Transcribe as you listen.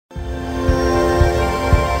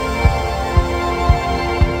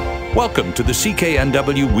Welcome to the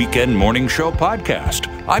CKNW Weekend Morning Show podcast.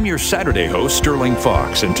 I'm your Saturday host, Sterling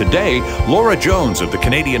Fox, and today, Laura Jones of the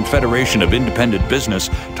Canadian Federation of Independent Business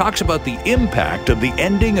talks about the impact of the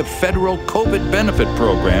ending of federal COVID benefit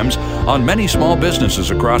programs on many small businesses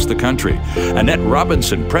across the country. Annette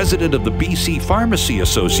Robinson, president of the BC Pharmacy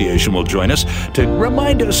Association, will join us to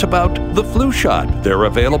remind us about the flu shot. They're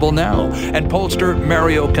available now. And pollster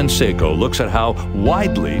Mario Canseco looks at how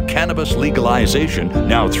widely cannabis legalization,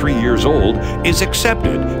 now 3 years old, is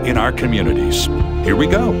accepted in our communities. Here we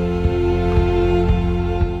go.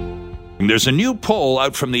 There's a new poll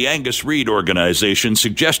out from the Angus Reid organization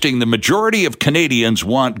suggesting the majority of Canadians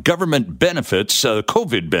want government benefits,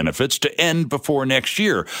 COVID benefits, to end before next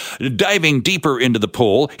year. Diving deeper into the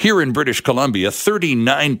poll, here in British Columbia,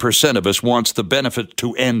 39% of us wants the benefit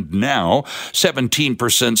to end now,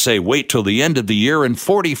 17% say wait till the end of the year, and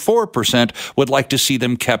 44% would like to see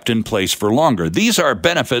them kept in place for longer. These are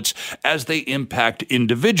benefits as they impact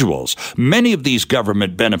individuals. Many of these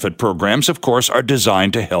government benefit programs, of course, are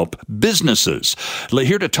designed to help businesses.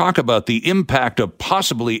 Here to talk about the impact of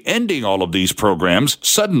possibly ending all of these programs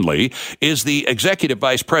suddenly is the Executive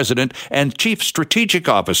Vice President and Chief Strategic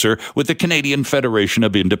Officer with the Canadian Federation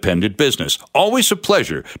of Independent Business. Always a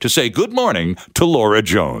pleasure to say good morning to Laura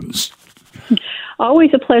Jones.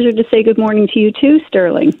 Always a pleasure to say good morning to you too,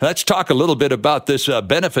 Sterling. Let's talk a little bit about this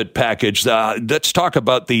benefit package. Let's talk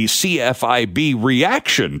about the CFIB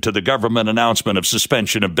reaction to the government announcement of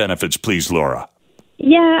suspension of benefits, please, Laura.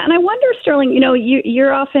 Yeah, and I wonder, Sterling,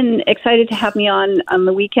 you're often excited to have me on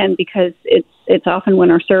the weekend because it's often when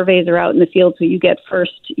our surveys are out in the field, so you get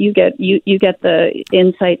the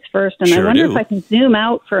insights first. And sure, I wonder if I can zoom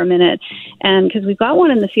out for a minute, and because we've got one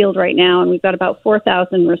in the field right now, and we've got about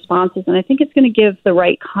 4,000 responses, and I think it's going to give the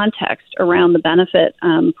right context around the benefit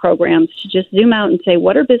programs to just zoom out and say,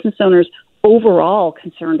 what are business owners overall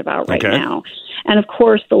concerned about right now? And of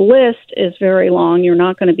course, the list is very long. You're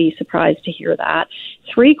not going to be surprised to hear that.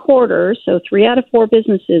 3/4, so 3 out of 4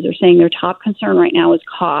 businesses are saying their top concern right now is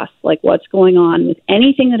costs, like what's going on with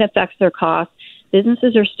anything that affects their costs.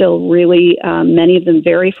 Businesses are still really, many of them,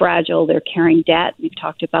 very fragile. They're carrying debt. We've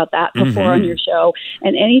talked about that before on your show.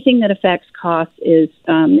 And anything that affects costs is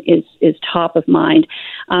top of mind.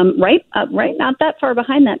 Right, not that far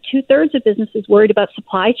behind that, 2/3 of businesses worried about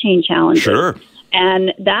supply chain challenges. Sure.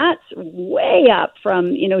 And that's way up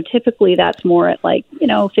from, typically that's more at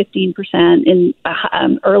 15%. In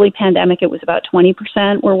early pandemic, it was about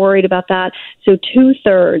 20% were worried about that. So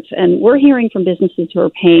 2/3. And we're hearing from businesses who are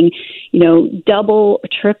paying, double,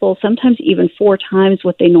 triple, sometimes even 4 times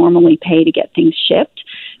what they normally pay to get things shipped.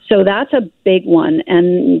 So that's a big one.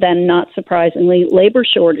 And then, not surprisingly, labor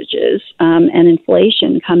shortages and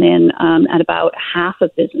inflation come in at about half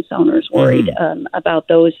of business owners worried about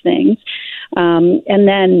those things. And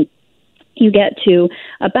then you get to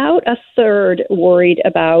about 1/3 worried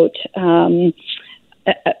about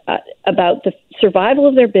the survival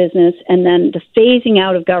of their business, and then the phasing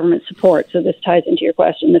out of government support. So this ties into your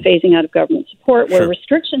question, the phasing out of government support, where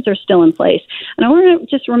restrictions are still in place. And I want to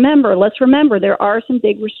just let's remember there are some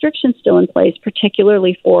big restrictions still in place,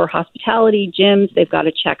 particularly for hospitality, gyms. They've got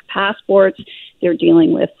to check passports. They're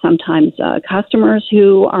dealing with sometimes customers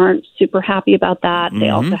who aren't super happy about that. They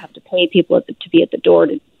also have to pay people to be at the door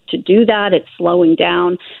to do that. It's slowing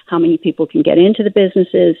down how many people can get into the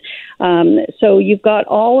businesses. So you've got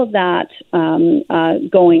all of that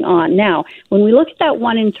going on. Now, when we look at that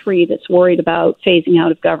 1 in 3 that's worried about phasing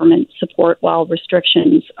out of government support while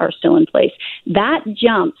restrictions are still in place, that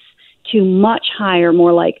jumps to much higher,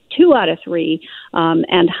 more like 2 out of 3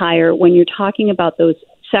 and higher when you're talking about those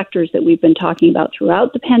sectors that we've been talking about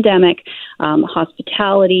throughout the pandemic,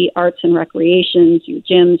 hospitality, arts and recreations, your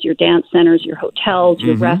gyms, your dance centers, your hotels,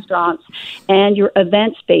 your restaurants, and your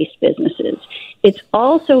events-based businesses. It's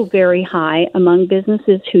also very high among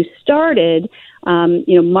businesses who started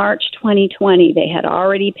March 2020. They had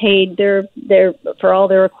already paid their for all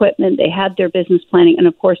their equipment. They had their business planning, and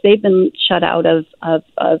of course, they've been shut out of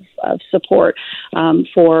support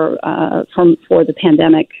for the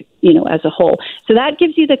pandemic, as a whole. So that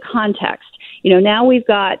gives you the context. Now we've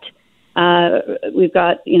got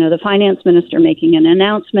the finance minister making an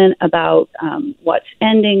announcement about what's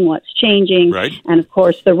ending, what's changing. Right. And of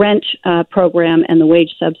course, the rent program and the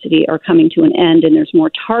wage subsidy are coming to an end, and there's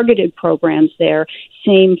more targeted programs there.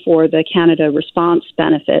 Same for the Canada Response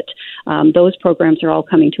Benefit. Those programs are all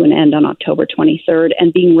coming to an end on October 23rd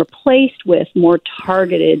and being replaced with more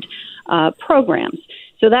targeted programs.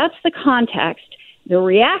 So that's the context. The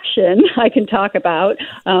reaction I can talk about,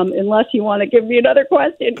 unless you want to give me another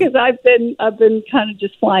question, because I've been kind of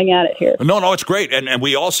just flying at it here. No, it's great, and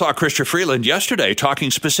we all saw Chrystia Freeland yesterday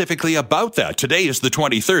talking specifically about that. Today is the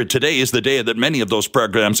 23rd. Today is the day that many of those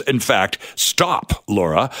programs, in fact, stop,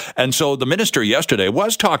 Laura. And so the minister yesterday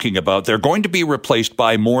was talking about they're going to be replaced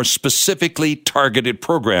by more specifically targeted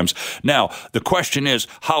programs. Now, the question is,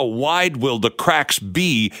 how wide will the cracks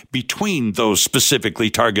be between those specifically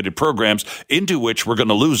targeted programs into which we're going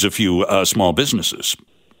to lose a few small businesses?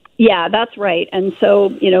 Yeah, that's right. And so,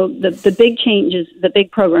 the big changes, the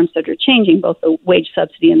big programs that are changing, both the wage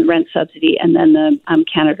subsidy and the rent subsidy, and then the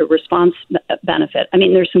Canada Response benefit. I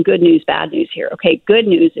mean, there's some good news, bad news here. Okay, good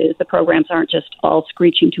news is the programs aren't just all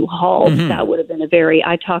screeching to a halt. Mm-hmm. That would have been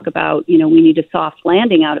I talk about, we need a soft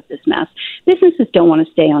landing out of this mess. Businesses don't want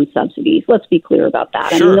to stay on subsidies. Let's be clear about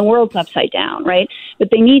that. Sure. I mean, the world's upside down, right? But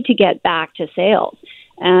they need to get back to sales.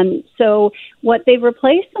 And so what they've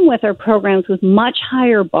replaced them with are programs with much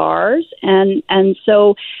higher bars. And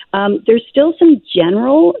so there's still some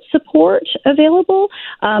general support available,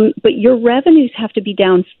 but your revenues have to be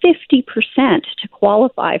down 50% to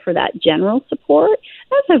qualify for that general support.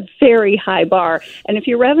 That's a very high bar. And if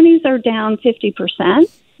your revenues are down 50%,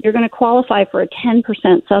 you're going to qualify for a 10%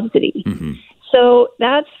 subsidy. Mm-hmm. So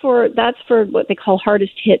that's for what they call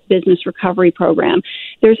hardest hit business recovery program.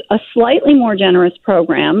 There's a slightly more generous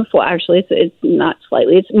program. Well, actually, it's not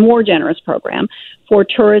slightly. It's more generous program for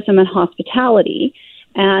tourism and hospitality.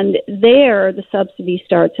 And there, the subsidy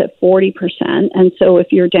starts at 40%. And so if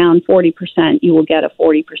you're down 40%, you will get a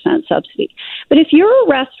 40% subsidy. But if you're a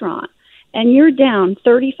restaurant and you're down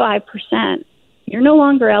 35%, you're no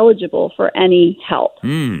longer eligible for any help.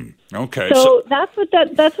 Okay. So that's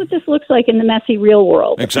what this looks like in the messy real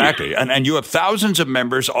world. Exactly. And you have thousands of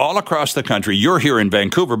members all across the country. You're here in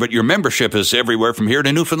Vancouver, but your membership is everywhere from here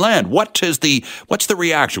to Newfoundland. What's the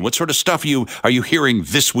reaction? What sort of stuff are you hearing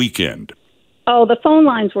this weekend? Oh, the phone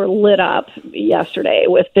lines were lit up yesterday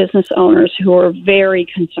with business owners who are very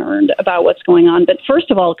concerned about what's going on, but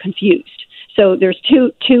first of all, confused. So there's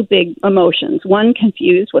two big emotions. One,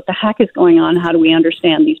 confused. What the heck is going on? How do we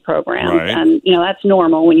understand these programs? Right. And, that's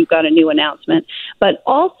normal when you've got a new announcement. But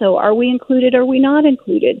also, are we included? Are we not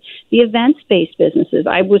included? The events-based businesses,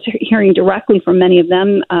 I was hearing directly from many of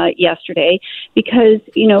them yesterday because,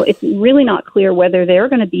 it's really not clear whether they're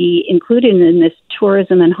going to be included in this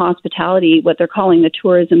tourism and hospitality, what they're calling the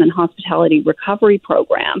tourism and hospitality recovery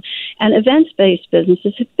program. And events-based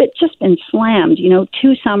businesses have just been slammed,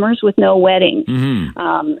 2 summers with no weddings.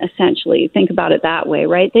 Essentially, think about it that way,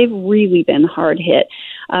 right? They've really been hard hit.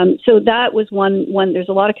 So that was one. There's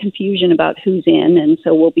a lot of confusion about who's in, and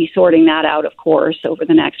so we'll be sorting that out, of course, over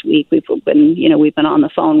the next week. We've been on the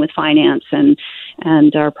phone with finance, and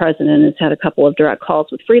our president has had a couple of direct calls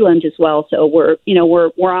with Freeland as well. So we're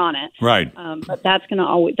on it, right? But that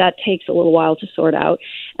takes a little while to sort out.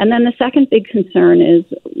 And then the second big concern is,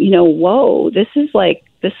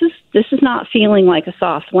 this is not feeling like a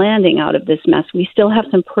soft landing out of this mess. We still have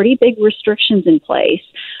some pretty big restrictions in place.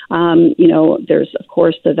 There's, of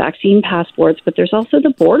course, the vaccine passports, but there's also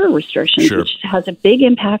the border restrictions, sure, which has a big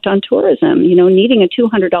impact on tourism. Needing a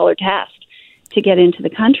 $200 test to get into the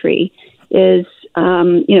country is,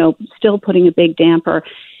 still putting a big damper.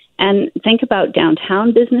 And think about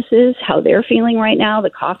downtown businesses, how they're feeling right now.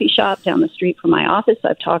 The coffee shop down the street from my office,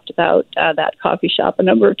 I've talked about that coffee shop a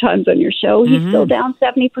number of times on your show. He's still down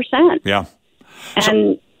 70%. Yeah.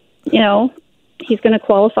 And, he's going to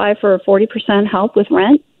qualify for 40% help with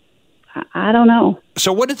rent. I don't know.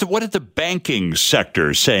 So what is the banking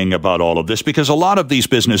sector saying about all of this? Because a lot of these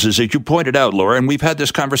businesses, as you pointed out, Laura, and we've had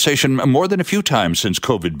this conversation more than a few times since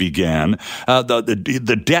COVID began,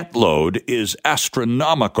 the debt load is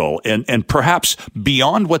astronomical and perhaps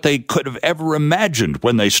beyond what they could have ever imagined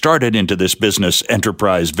when they started into this business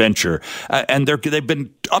enterprise venture. And they've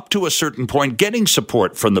been up to a certain point getting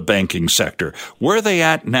support from the banking sector. Where are they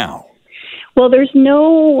at now? Well, there's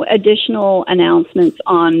no additional announcements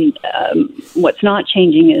on what's not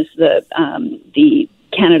changing is the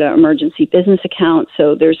Canada Emergency Business Account.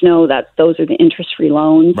 So there's those are the interest-free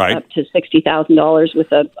loans, right, up to $60,000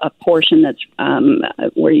 with a portion that's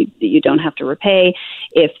where you don't have to repay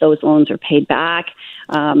if those loans are paid back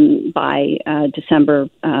by December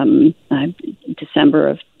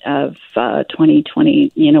of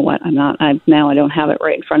 2020. You know what? I don't have it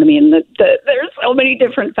right in front of me, and there's so many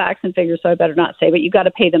different facts and figures, so I better not say. But you got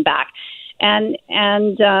to pay them back.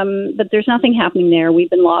 But there's nothing happening there. We've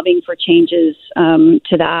been lobbying for changes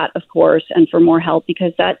to that, of course, and for more help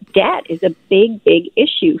because that debt is a big, big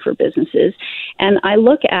issue for businesses. And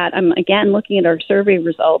I'm again looking at our survey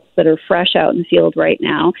results that are fresh out in the field right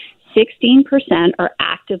now. 16% are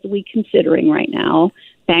actively considering right now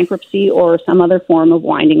bankruptcy or some other form of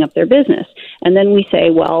winding up their business. And then we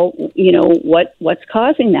say, well, what's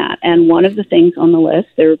causing that? And one of the things on the list,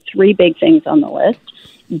 there are three big things on the list: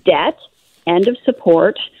 debt, end of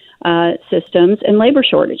support systems, and labor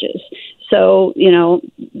shortages. So,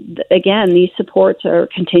 again, these supports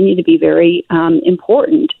continue to be very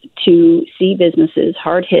important to see businesses,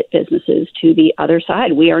 hard-hit businesses, to the other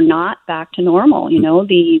side. We are not back to normal.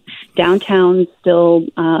 The downtown still,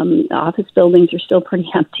 office buildings are still pretty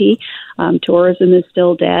empty. Tourism is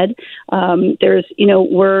still dead. There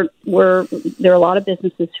are a lot of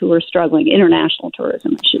businesses who are struggling. International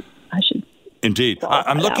tourism, I should. Indeed.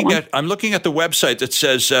 I'm looking at the website that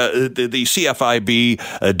says the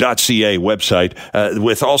CFIB.ca website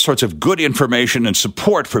with all sorts of good information and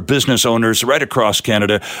support for business owners right across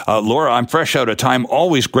Canada. Laura, I'm fresh out of time,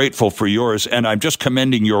 always grateful for yours, and I'm just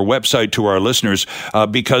commending your website to our listeners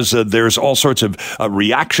because there's all sorts of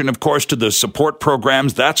reaction, of course, to the support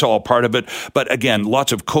programs. That's all part of it. But again,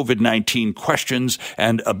 lots of COVID-19 questions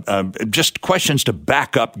and just questions to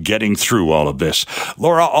back up getting through all of this.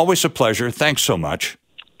 Laura, always a pleasure. Thanks so much.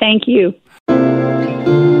 Thank you.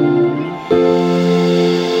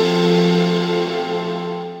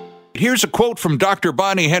 Here's a quote from Dr.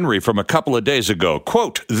 Bonnie Henry from a couple of days ago.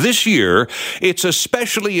 Quote, "This year, it's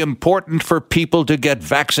especially important for people to get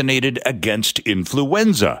vaccinated against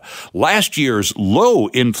influenza. Last year's low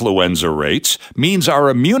influenza rates means our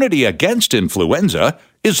immunity against influenza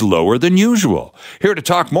is lower than usual." Here to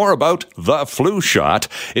talk more about the flu shot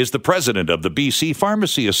is the president of the BC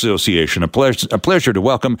Pharmacy Association. A pleasure to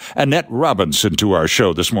welcome Annette Robinson to our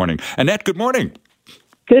show this morning. Annette, good morning.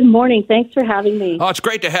 Good morning. Thanks for having me. Oh, it's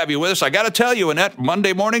great to have you with us. I got to tell you, Annette,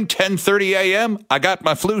 Monday morning, 10:30 a.m., I got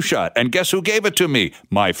my flu shot. And guess who gave it to me?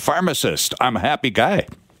 My pharmacist. I'm a happy guy.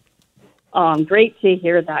 Great to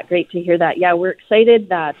hear that. Yeah, we're excited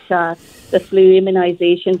that the flu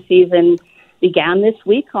immunization season began this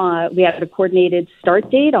week. We had a coordinated start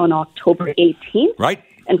date on October 18th. Right.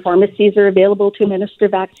 And pharmacies are available to administer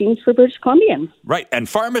vaccines for British Columbians. Right. And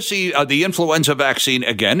pharmacy, the influenza vaccine,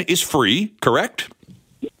 again, is free, correct?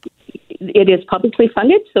 It is publicly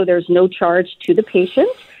funded, so there's no charge to the patient.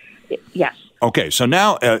 Yes. Okay, so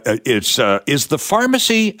now is the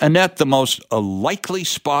pharmacy, Annette, the most likely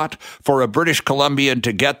spot for a British Columbian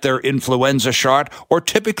to get their influenza shot, or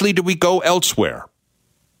typically do we go elsewhere?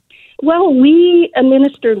 Well, we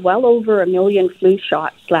administered well over 1 million flu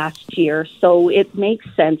shots last year, so it makes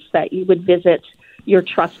sense that you would visit your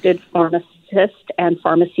trusted pharmacist and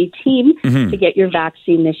pharmacy team to get your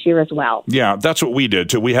vaccine this year as well. Yeah, that's what we did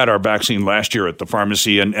too. We had our vaccine last year at the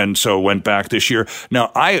pharmacy and so went back this year.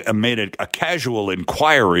 Now, I made a casual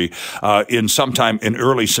inquiry in sometime in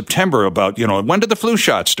early September about, when did the flu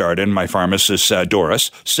shot start? And my pharmacist,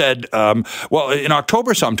 Doris, said, well, in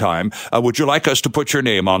October sometime, would you like us to put your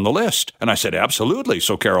name on the list? And I said, absolutely.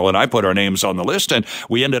 So Carol and I put our names on the list, and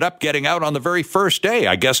we ended up getting out on the very first day.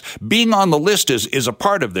 I guess being on the list is a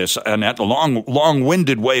part of this, and at the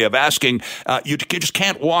long-winded way of asking, you just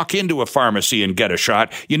can't walk into a pharmacy and get a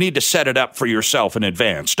shot. You need to set it up for yourself in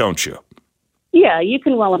advance, don't you? Yeah, you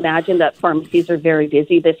can well imagine that pharmacies are very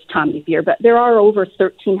busy this time of year, but there are over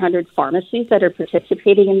 1,300 pharmacies that are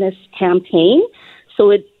participating in this campaign.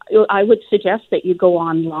 So I would suggest that you go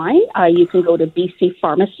online. You can go to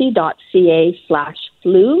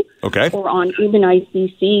bcpharmacy.ca/flu or on Immunize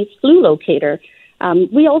BC Flu Locator.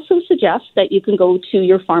 We also suggest that you can go to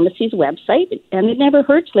your pharmacy's website, and it never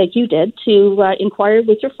hurts, like you did, to inquire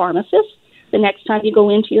with your pharmacist the next time you go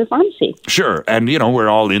into your pharmacy. Sure. And, we're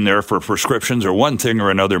all in there for prescriptions or one thing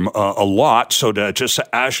or another a lot. So to just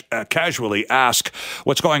casually ask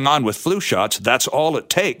what's going on with flu shots, that's all it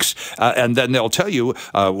takes. And then they'll tell you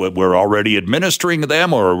we're already administering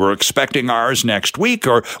them, or we're expecting ours next week,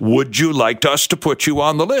 or would you like us to put you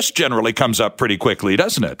on the list? Generally comes up pretty quickly,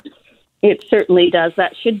 doesn't it? It certainly does.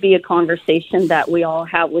 That should be a conversation that we all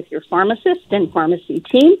have with your pharmacist and pharmacy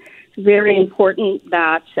team. It's very important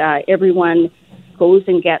that everyone goes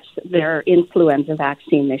and gets their influenza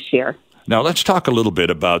vaccine this year. Now, let's talk a little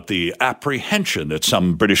bit about the apprehension that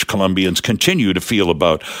some British Columbians continue to feel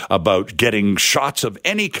about getting shots of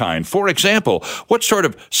any kind. For example, what sort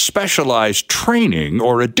of specialized training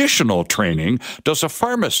or additional training does a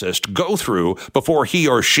pharmacist go through before he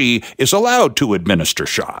or she is allowed to administer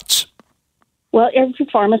shots? Well, every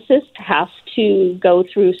pharmacist has to go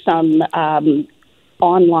through some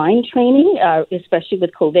online training, especially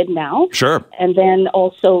with COVID now. Sure. And then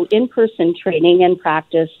also in-person training and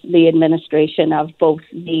practice the administration of both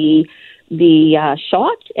the the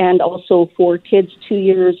shot, and also for kids 2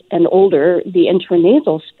 years and older, the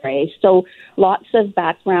intranasal spray. So lots of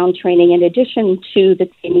background training in addition to the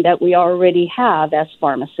training that we already have as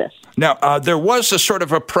pharmacists. Now, there was a sort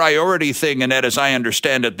of a priority thing, Annette, as I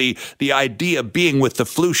understand it, the idea being with the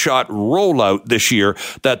flu shot rollout this year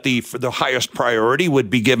that the highest priority would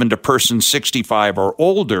be given to persons 65 or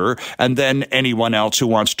older, and then anyone else who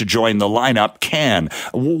wants to join the lineup can.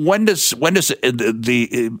 When does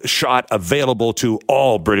the shot available to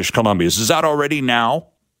all British Columbians? Is that already now?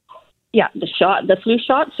 Yeah, the flu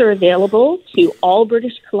shots are available to all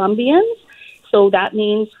British Columbians. So that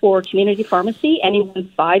means for community pharmacy, anyone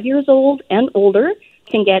 5 years old and older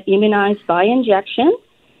can get immunized by injection.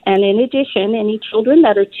 And in addition, any children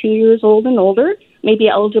that are 2 years old and older may be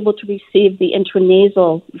eligible to receive the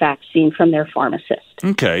intranasal vaccine from their pharmacist.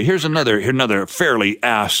 Okay, here's another fairly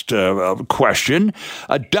asked question.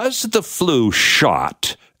 Does the flu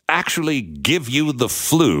shot actually give you the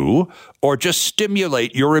flu or just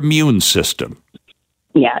stimulate your immune system?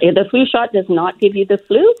 Yeah, the flu shot does not give you the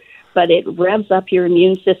flu, but it revs up your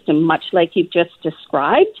immune system, much like you've just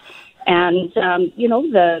described. And,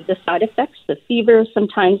 the side effects, the fever,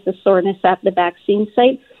 sometimes the soreness at the vaccine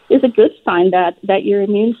site is a good sign that your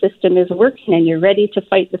immune system is working and you're ready to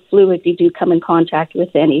fight the flu if you do come in contact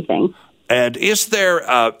with anything. And is there,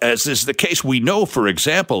 as is the case, we know, for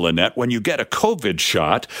example, Annette, when you get a COVID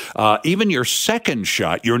shot, even your second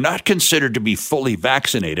shot, you're not considered to be fully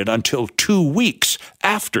vaccinated until 2 weeks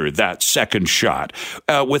after that second shot.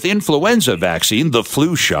 With influenza vaccine, the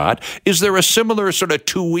flu shot, is there a similar sort of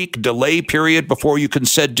 2-week delay period before you can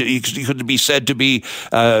be said to be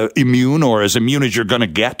immune or as immune as you're going to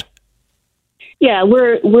get? Yeah,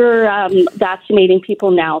 we're vaccinating people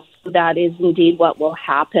now, so that is indeed what will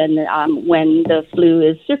happen when the flu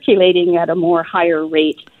is circulating at a more higher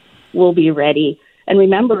rate. We'll be ready. And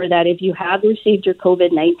remember that if you have received your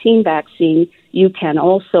COVID-19 vaccine, you can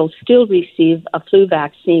also still receive a flu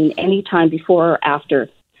vaccine anytime before or after.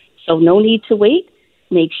 So no need to wait.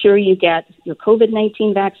 Make sure you get your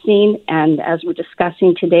COVID-19 vaccine, and as we're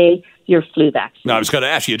discussing today, your flu vaccine. Now, I was going to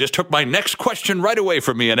ask you, just took my next question right away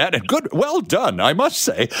from me, Annette. And good, well done, I must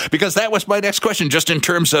say, because that was my next question, just in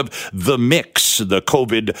terms of the mix, the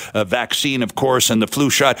COVID vaccine, of course, and the flu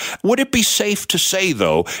shot. Would it be safe to say,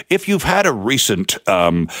 though, if you've had a recent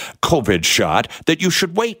COVID shot, that you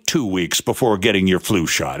should wait 2 weeks before getting your flu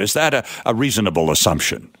shot? Is that a reasonable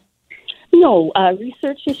assumption? No,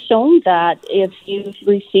 research has shown that if you've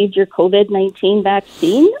received your COVID-19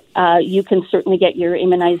 vaccine, you can certainly get your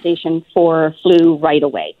immunization for flu right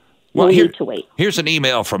away. No need to wait. Here's an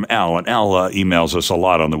email from Al, and Al emails us a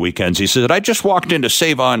lot on the weekends. He said, I just walked into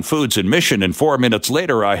Save On Foods in Mission, and 4 minutes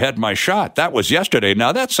later I had my shot. That was yesterday.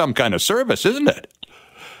 Now, that's some kind of service, isn't it?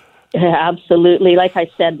 Yeah, absolutely. Like I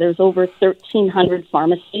said, there's over 1,300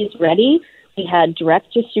 pharmacies ready. We had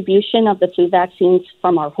direct distribution of the flu vaccines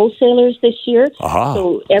from our wholesalers this year.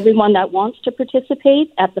 So everyone that wants to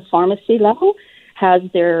participate at the pharmacy level has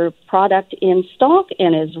their product in stock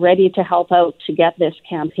and is ready to help out to get this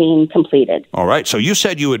campaign completed. All right. So you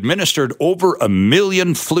said you administered over 1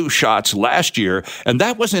 million flu shots last year, and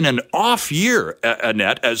that was in an off year,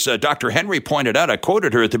 Annette. As Dr. Henry pointed out, I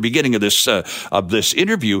quoted her at the beginning of this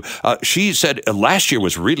interview. She said last year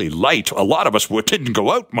was really light. A lot of us didn't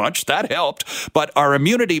go out much. That helped. But our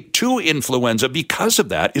immunity to influenza because of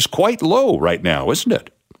that is quite low right now, isn't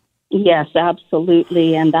it? Yes,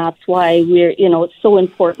 absolutely. And that's why it's so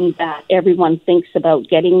important that everyone thinks about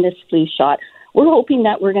getting this flu shot. We're hoping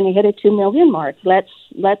that we're going to hit a 2 million mark. Let's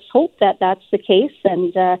hope that that's the case.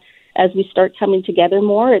 And as we start coming together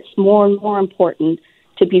more, it's more and more important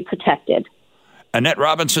to be protected. Annette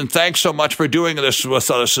Robinson, thanks so much for doing this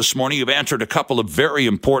with us this morning. You've answered a couple of very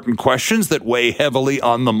important questions that weigh heavily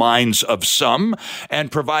on the minds of some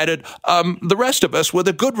and provided the rest of us with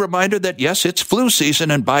a good reminder that, yes, it's flu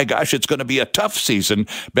season, and by gosh, it's going to be a tough season.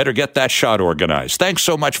 Better get that shot organized. Thanks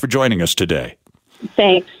so much for joining us today.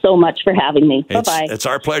 Thanks so much for having me. Bye-bye. It's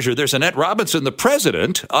our pleasure. There's Annette Robinson, the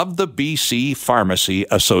president of the BC Pharmacy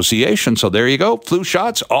Association. So there you go. Flu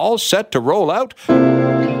shots all set to roll out.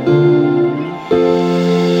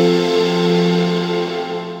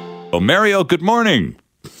 Oh, Mario, good morning.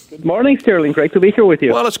 Good morning, Sterling. Great to be here with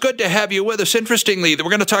you. Well, it's good to have you with us. Interestingly, we're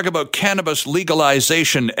going to talk about cannabis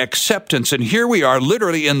legalization acceptance, and here we are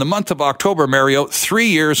literally in the month of October, Mario, 3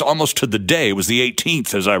 years almost to the day. It was the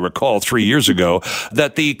 18th, as I recall, 3 years ago,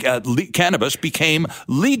 that the cannabis became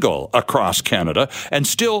legal across Canada, and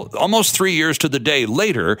still almost 3 years to the day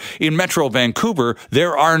later, in Metro Vancouver,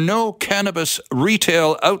 there are no cannabis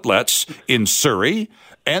retail outlets in Surrey,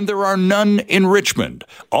 and there are none in Richmond.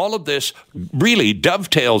 All of this really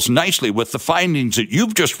dovetails nicely with the findings that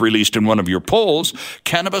you've just released in one of your polls.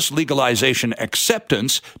 Cannabis legalization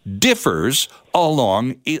acceptance differs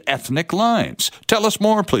along ethnic lines. Tell us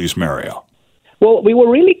more, please, Mario. Well, we were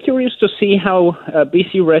really curious to see how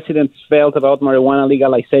BC residents felt about marijuana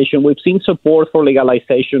legalization. We've seen support for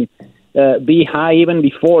legalization be high even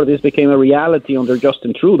before this became a reality under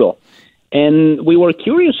Justin Trudeau. And we were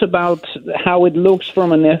curious about how it looks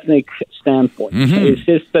from an ethnic standpoint. Mm-hmm.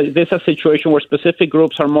 Is this a situation where specific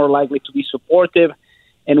groups are more likely to be supportive?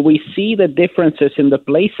 And we see the differences in the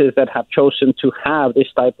places that have chosen to have this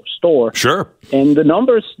type of store. Sure. And the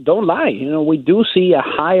numbers don't lie. You know, we do see a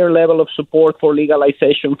higher level of support for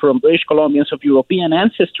legalization from British Columbians of European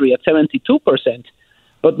ancestry at 72%,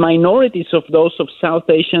 but minorities of those of South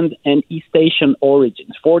Asian and East Asian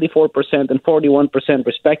origins, 44% and 41%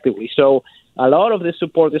 respectively. So a lot of the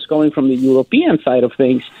support is coming from the European side of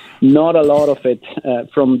things, not a lot of it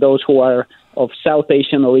from those who are of South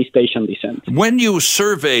Asian or East Asian descent. When you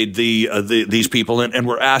surveyed these people and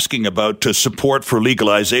were asking about support for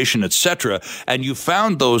legalization, etc., and you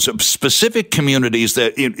found those specific communities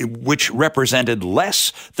that which represented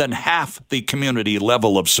less than half the community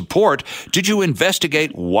level of support, did you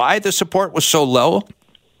investigate why the support was so low?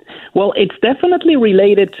 Well, it's definitely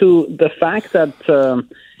related to the fact that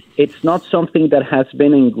it's not something that has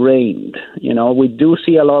been ingrained. You know, we do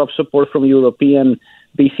see a lot of support from European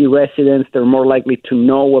BC residents. They're more likely to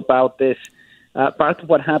know about this. Part of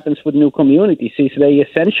what happens with new communities is they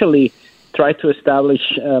essentially try to establish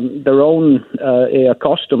their own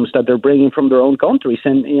customs that they're bringing from their own countries.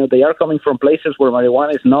 And, you know, they are coming from places where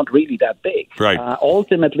marijuana is not really that big. Right.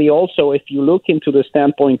 Ultimately, also, if you look into the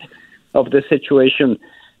standpoint of the situation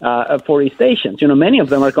for East Asians, you know, many of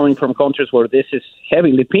them are coming from countries where this is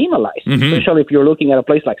heavily penalized, especially if you're looking at a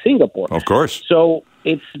place like Singapore. Of course. So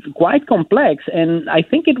it's quite complex, and I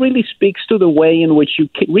think it really speaks to the way in which you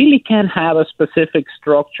really can have a specific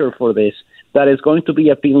structure for this that is going to be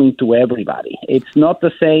appealing to everybody. It's not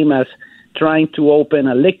the same as trying to open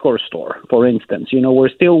a liquor store, for instance. You know, we're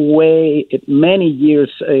still many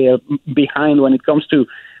years behind when it comes to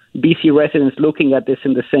BC residents looking at this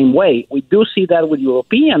in the same way. We do see that with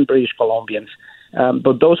European British Columbians,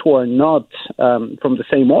 but those who are not from the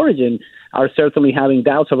same origin are certainly having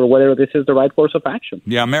doubts over whether this is the right course of action.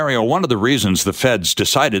 Yeah, Mario, one of the reasons the feds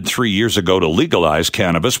decided 3 years ago to legalize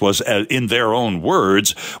cannabis was, in their own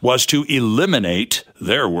words, was to eliminate,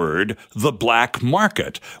 their word, the black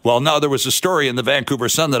market. Well, now there was a story in the Vancouver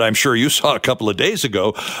Sun that I'm sure you saw a couple of days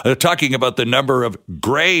ago talking about the number of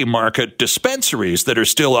gray market dispensaries that are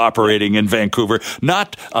still operating in Vancouver.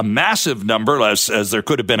 Not a massive number as there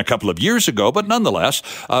could have been a couple of years ago, but nonetheless,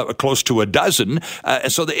 close to a dozen.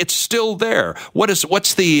 So it's still there.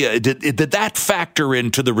 Did that factor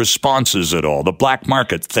into the responses at all, the black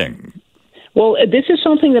market thing? Well, this is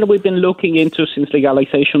something that we've been looking into since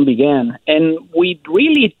legalization began, and we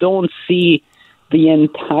really don't see the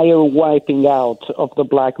entire wiping out of the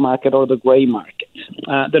black market or the gray market.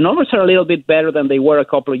 The numbers are a little bit better than they were a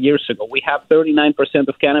couple of years ago. We have 39%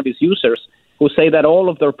 of cannabis users who say that all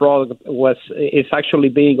of their product is actually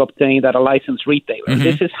being obtained at a licensed retailer. Mm-hmm.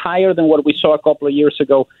 This is higher than what we saw a couple of years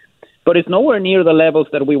ago, but it's nowhere near the levels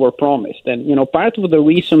that we were promised. And, you know, part of the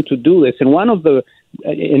reason to do this, and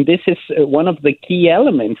this is one of the key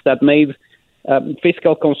elements that made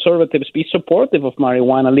fiscal conservatives be supportive of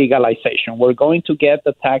marijuana legalization. We're going to get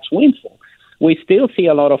the tax windfall. We still see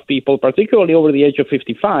a lot of people, particularly over the age of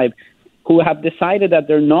 55, who have decided that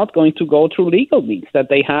they're not going to go through legal means, that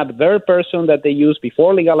they have their person that they used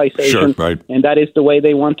before legalization, sure, right, and that is the way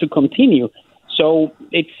they want to continue. So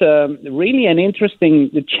it's really an interesting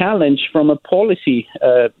challenge from a policy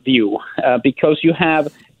view because you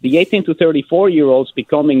have the 18 to 34-year-olds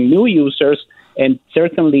becoming new users and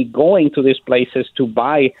certainly going to these places to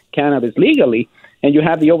buy cannabis legally. And you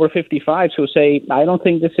have the over 55s who say, I don't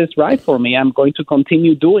think this is right for me. I'm going to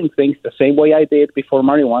continue doing things the same way I did before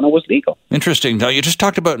marijuana was legal. Interesting. Now, you just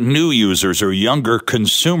talked about new users or younger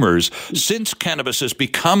consumers. Since cannabis has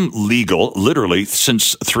become legal, literally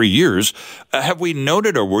since 3 years, have we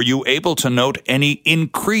noted or were you able to note any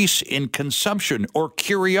increase in consumption or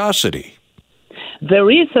curiosity?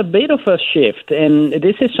 There is a bit of a shift, and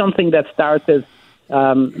this is something that started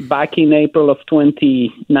back in April of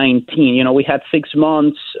 2019. You know, we had 6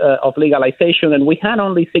 months of legalization, and we had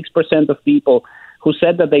only 6% of people who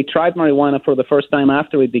said that they tried marijuana for the first time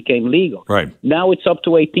after it became legal. Right. Now it's up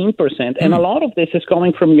to 18%, and a lot of this is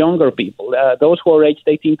coming from younger people. Those who are aged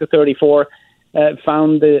 18 to 34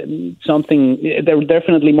 found they're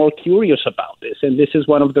definitely more curious about this, and this is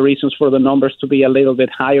one of the reasons for the numbers to be a little bit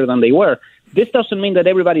higher than they were. this doesn't mean that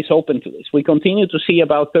everybody's open to this. We continue to see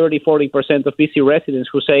about 30-40% of BC residents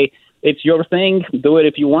who say, it's your thing, do it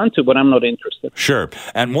if you want to, but I'm not interested. Sure.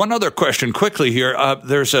 And one other question quickly here.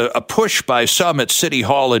 There's a push by some at City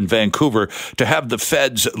Hall in Vancouver to have the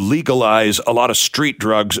feds legalize a lot of street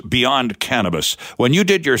drugs beyond cannabis. When you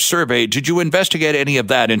did your survey, did you investigate any of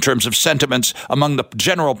that in terms of sentiments among the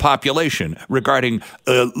general population regarding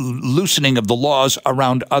loosening of the laws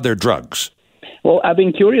around other drugs? Well, I've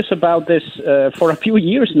been curious about this for a few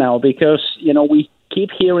years now because, we keep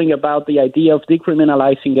hearing about the idea of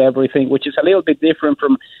decriminalizing everything, which is a little bit different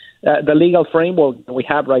from the legal framework that we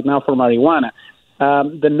have right now for marijuana.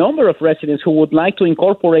 The number of residents who would like to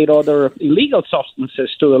incorporate other illegal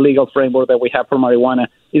substances to the legal framework that we have for marijuana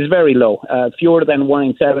is very low. Fewer than 1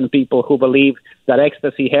 in 7 people who believe that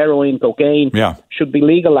ecstasy, heroin, cocaine should be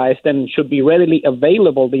legalized and should be readily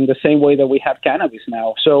available in the same way that we have cannabis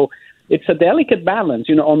now. So it's a delicate balance.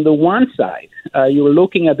 On the one side, you're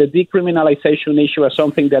looking at the decriminalization issue as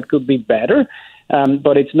something that could be better,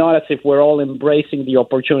 but it's not as if we're all embracing the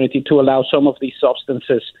opportunity to allow some of these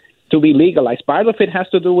substances to be legalized. Part of it has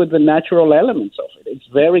to do with the natural elements of it. It's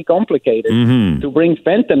very complicated to bring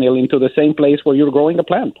fentanyl into the same place where you're growing the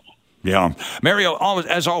plant. Yeah. Mario,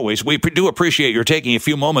 as always, we do appreciate your taking a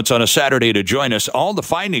few moments on a Saturday to join us. All the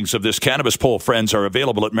findings of this cannabis poll, friends, are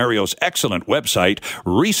available at Mario's excellent website,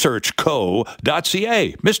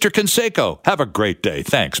 researchco.ca. Mr. Canseco, have a great day.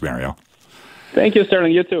 Thanks, Mario. Thank you,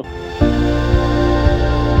 Sterling. You too.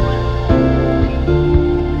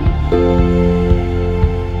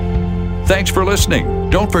 Thanks for listening.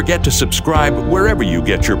 Don't forget to subscribe wherever you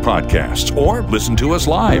get your podcasts or listen to us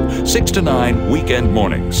live 6 to 9 weekend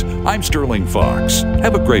mornings. I'm Sterling Fox.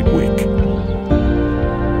 Have a great week.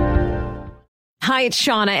 Hi, it's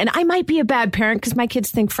Shauna, and I might be a bad parent because my kids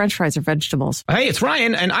think French fries are vegetables. Hey, it's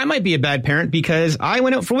Ryan, and I might be a bad parent because I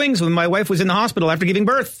went out for wings when my wife was in the hospital after giving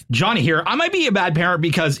birth. Johnny here. I might be a bad parent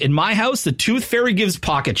because in my house, the tooth fairy gives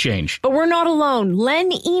pocket change. But we're not alone.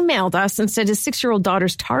 Len emailed us and said his 6-year-old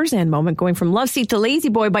daughter's Tarzan moment going from love seat to lazy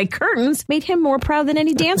boy by curtains made him more proud than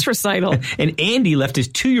any dance recital. And Andy left his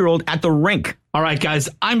 2-year-old at the rink. All right, guys,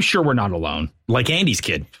 I'm sure we're not alone. Like Andy's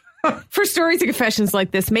kid. For stories and confessions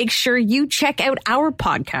like this, make sure you check out our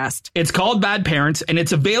podcast. It's called Bad Parents, and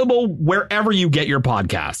it's available wherever you get your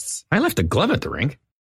podcasts. I left a glove at the rink.